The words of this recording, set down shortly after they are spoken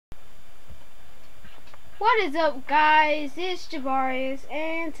What is up, guys? It's Javarius,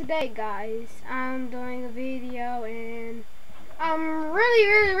 and today, guys, I'm doing a video, and I'm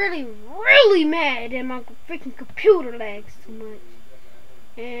really mad that my freaking computer lags too much.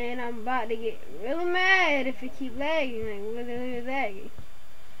 And I'm about to get really mad if it keep lagging, like really lagging.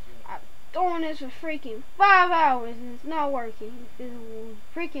 I'm doing this for freaking 5 hours and it's not working. If it would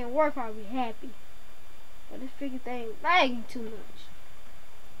freaking work, I'll be happy. But this freaking thing lagging too much.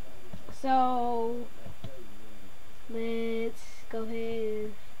 So let's go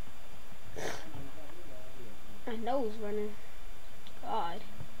ahead and my nose running. God.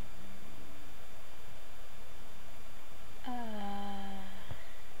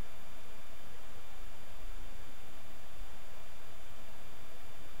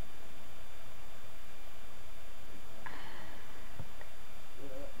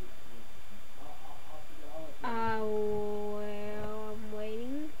 Well, I'm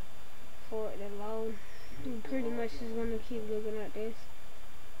waiting for it to load. I'm pretty much just gonna keep looking at this.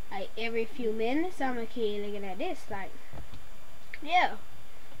 Like every few minutes, I'm gonna keep looking at this. Like, yeah.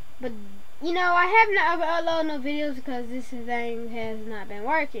 But you know, I have not uploaded no videos because this thing has not been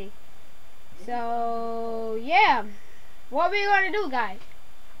working. So yeah, what we gonna do, guys?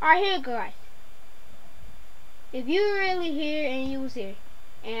 Alright, here, guys. If you were really here and you was here,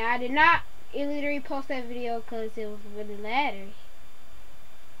 and I did not literally post that video because it was really laggy.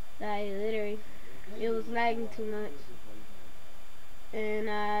 Like literally, it was lagging too much, and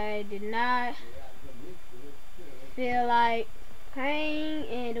I did not feel like playing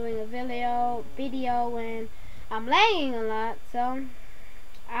and doing a video when I'm lagging a lot, so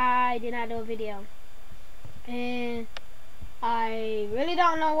I did not do a video. And I really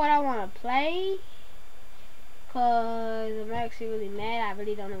don't know what I want to play because I'm actually really mad. I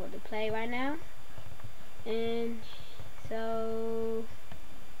really don't know what to play right now, and so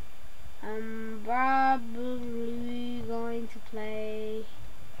I'm probably going to play.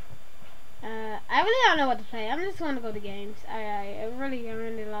 I really don't know what to play. I'm just going to go to games. I'm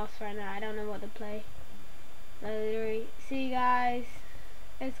really lost right now. I don't know what to play. Literally, see, guys,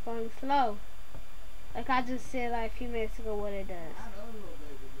 it's going slow. Like I just said like a few minutes ago, what it does.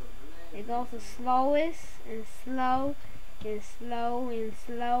 It goes the slowest and slow and slow and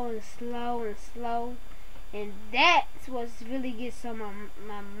slow and slow and slow. And that's what really gets on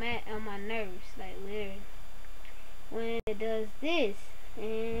my nerves, like literally, when it does this.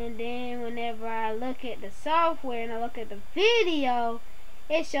 And then whenever I look at the software and I look at the video,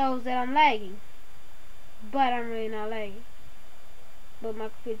 it shows that I'm lagging, but I'm really not lagging. But my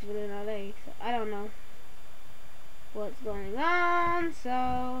computer's really not lagging, so I don't know what's going on.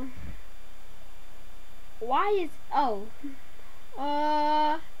 So why is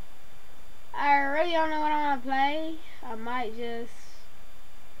I really don't know what I want to play. I might just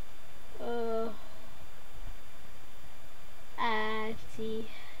see.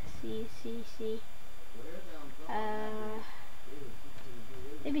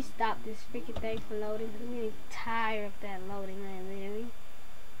 Maybe stop this freaking thing from loading. I'm getting tired of that loading, man. Literally,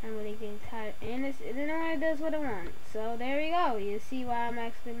 I'm really getting tired, and it only does what it wants. So there we go. You see why I'm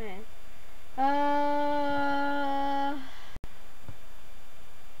actually mad.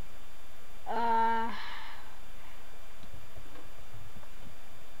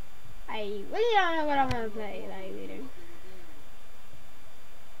 I really don't know what I want to play, like, literally.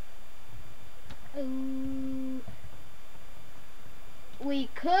 We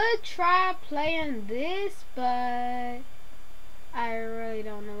could try playing this, but I really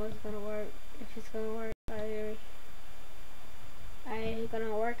don't know what's gonna work. If it's gonna work, I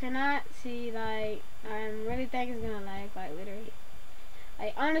gonna work or not. See, like, I really think it's gonna lag, like, literally.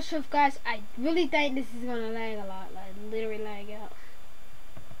 Like, on the truth, guys, I really think this is gonna lag a lot, like, literally lag out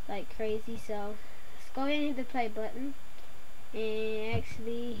like crazy. So let's go ahead and hit the play button and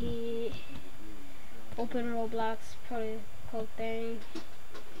actually hit open Roblox protocol thing.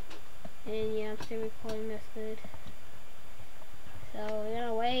 And yeah, I'm still recording. That's good. So we're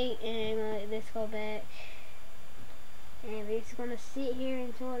gonna wait and let this go back, and we're just gonna sit here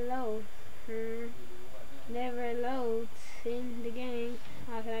until it loads. Never loads in the game.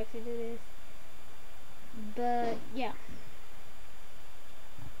 I can actually do this, but yeah,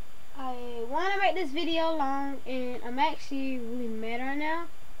 I want to make this video long, and I'm actually really mad right now.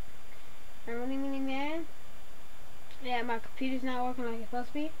 I'm really mad. Yeah, my computer's not working like it's supposed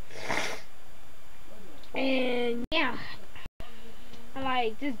to be. And yeah, I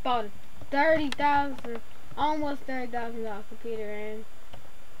like just bought a almost $30,000 computer, and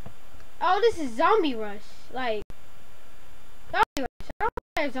oh, this is Zombie Rush. Like, Zombie Rush. I don't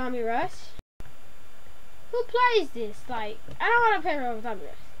play Zombie Rush. Who plays this? Like, I don't want to play Zombie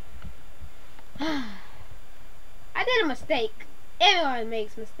Rush. I did a mistake. Everyone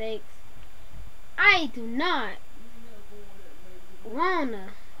makes mistakes. I do not wanna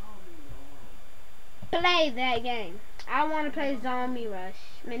play that game. I wanna play Zombie Rush.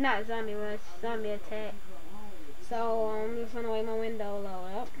 I mean, not Zombie Rush, Zombie Attack. So I'm just gonna wait my window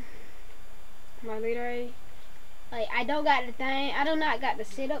load up. My literally, like, I don't got the thing. I do not got the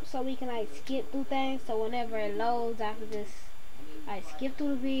setup so we can like skip through things. So whenever it loads, I can just like skip through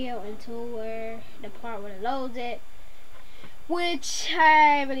the video until where the part where it loads it, which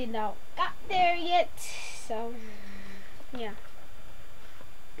I really don't got there yet. So yeah,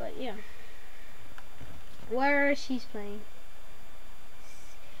 but yeah, where she's playing.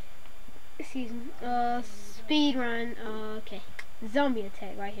 Excuse me. Speed run. Okay, Zombie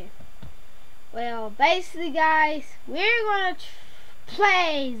Attack right here. Well, basically, guys, we're gonna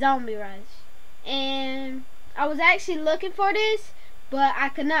play Zombie Rush, and I was actually looking for this, but I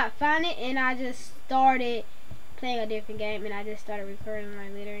could not find it, and I just started playing a different game, and I just started recording my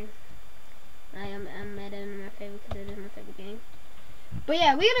littering. I'm mad at my favorite because it is my favorite game. But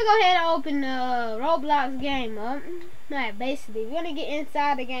yeah, we're gonna go ahead and open the Roblox game up. Alright, basically, we're gonna get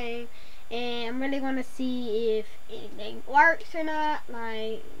inside the game, and I'm really gonna see if anything works or not.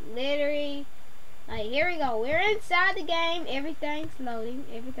 Like, literally. Like, here we go. We're inside the game. Everything's loading.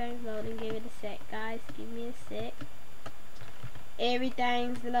 Everything's loading. Give it a sec, guys. Give me a sec.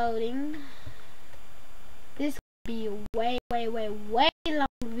 Everything's loading. This will be a way long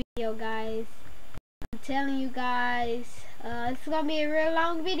video, guys. I'm telling you guys. It's gonna be a real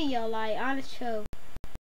long video. Like, honest truth.